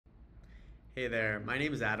Hey there, my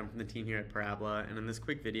name is Adam from the team here at Parabola, and in this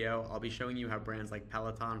quick video, I'll be showing you how brands like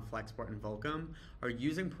Peloton, Flexport, and Volcom are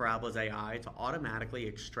using Parabola's AI to automatically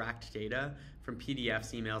extract data from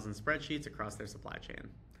PDFs, emails, and spreadsheets across their supply chain.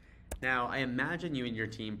 Now, I imagine you and your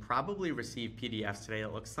team probably receive PDFs today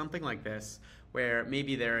that look something like this, where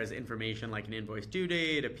maybe there is information like an invoice due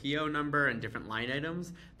date, a PO number, and different line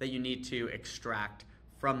items that you need to extract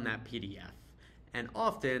from that PDF. And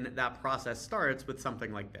often that process starts with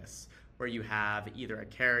something like this, where you have either a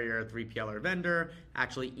carrier, 3PL, or vendor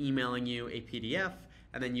actually emailing you a PDF,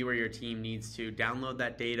 and then you or your team needs to download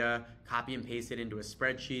that data, copy and paste it into a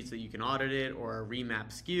spreadsheet so that you can audit it or remap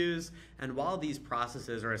SKUs. And while these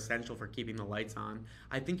processes are essential for keeping the lights on,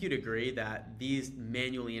 I think you'd agree that these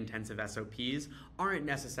manually intensive SOPs aren't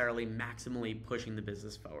necessarily maximally pushing the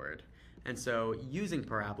business forward. And so using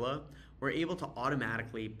Parabola, we're able to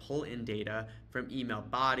automatically pull in data from email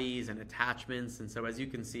bodies and attachments. And so as you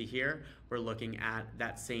can see here, we're looking at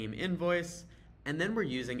that same invoice, and then we're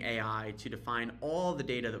using AI to define all the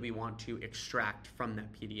data that we want to extract from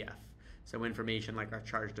that PDF. So information like our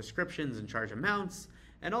charge descriptions and charge amounts,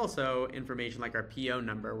 and also information like our PO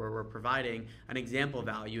number, where we're providing an example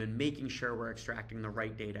value and making sure we're extracting the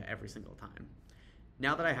right data every single time.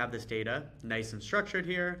 Now that I have this data nice and structured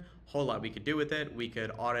here, a whole lot we could do with it. We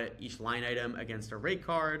could audit each line item against a rate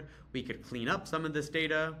card. We could clean up some of this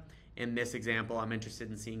data. In this example, I'm interested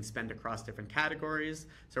in seeing spend across different categories.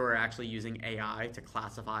 So we're actually using AI to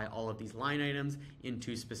classify all of these line items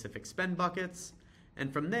into specific spend buckets.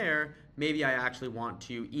 And from there, maybe I actually want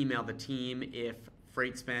to email the team if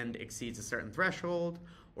freight spend exceeds a certain threshold,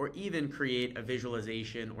 or even create a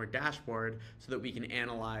visualization or dashboard so that we can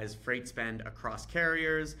analyze freight spend across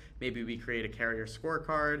carriers. Maybe we create a carrier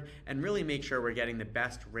scorecard and really make sure we're getting the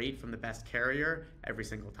best rate from the best carrier every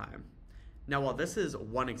single time. Now, while this is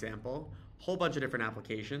one example, a whole bunch of different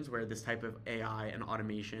applications where this type of AI and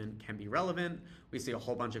automation can be relevant. We see a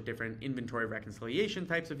whole bunch of different inventory reconciliation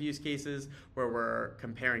types of use cases where we're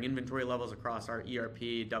comparing inventory levels across our ERP,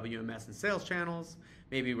 WMS, and sales channels.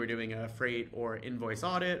 Maybe we're doing a freight or invoice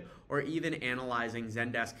audit, or even analyzing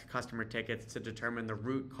Zendesk customer tickets to determine the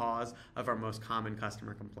root cause of our most common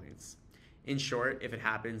customer complaints. In short, if it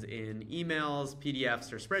happens in emails,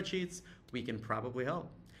 PDFs, or spreadsheets, we can probably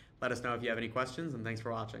help. Let us know if you have any questions, and thanks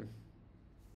for watching.